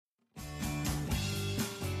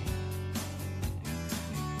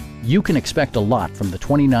You can expect a lot from the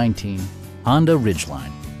 2019 Honda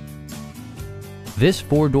Ridgeline. This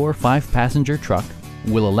four-door, five-passenger truck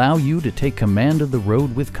will allow you to take command of the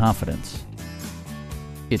road with confidence.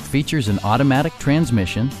 It features an automatic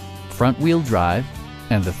transmission, front-wheel drive,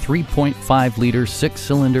 and a 3.5-liter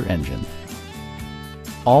six-cylinder engine.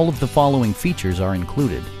 All of the following features are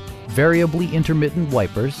included: variably intermittent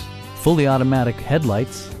wipers, fully automatic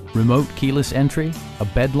headlights, remote keyless entry, a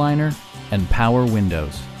bed liner, and power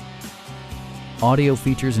windows. Audio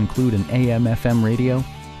features include an AM/FM radio,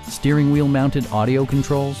 steering wheel mounted audio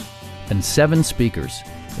controls, and 7 speakers,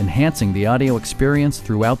 enhancing the audio experience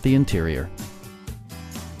throughout the interior.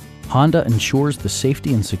 Honda ensures the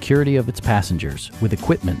safety and security of its passengers with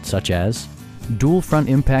equipment such as dual front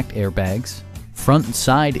impact airbags, front and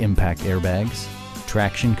side impact airbags,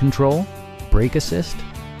 traction control, brake assist,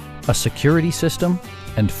 a security system,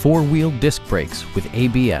 and 4-wheel disc brakes with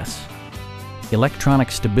ABS. Electronic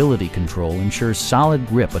stability control ensures solid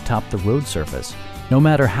grip atop the road surface, no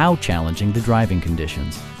matter how challenging the driving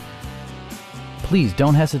conditions. Please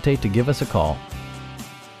don't hesitate to give us a call.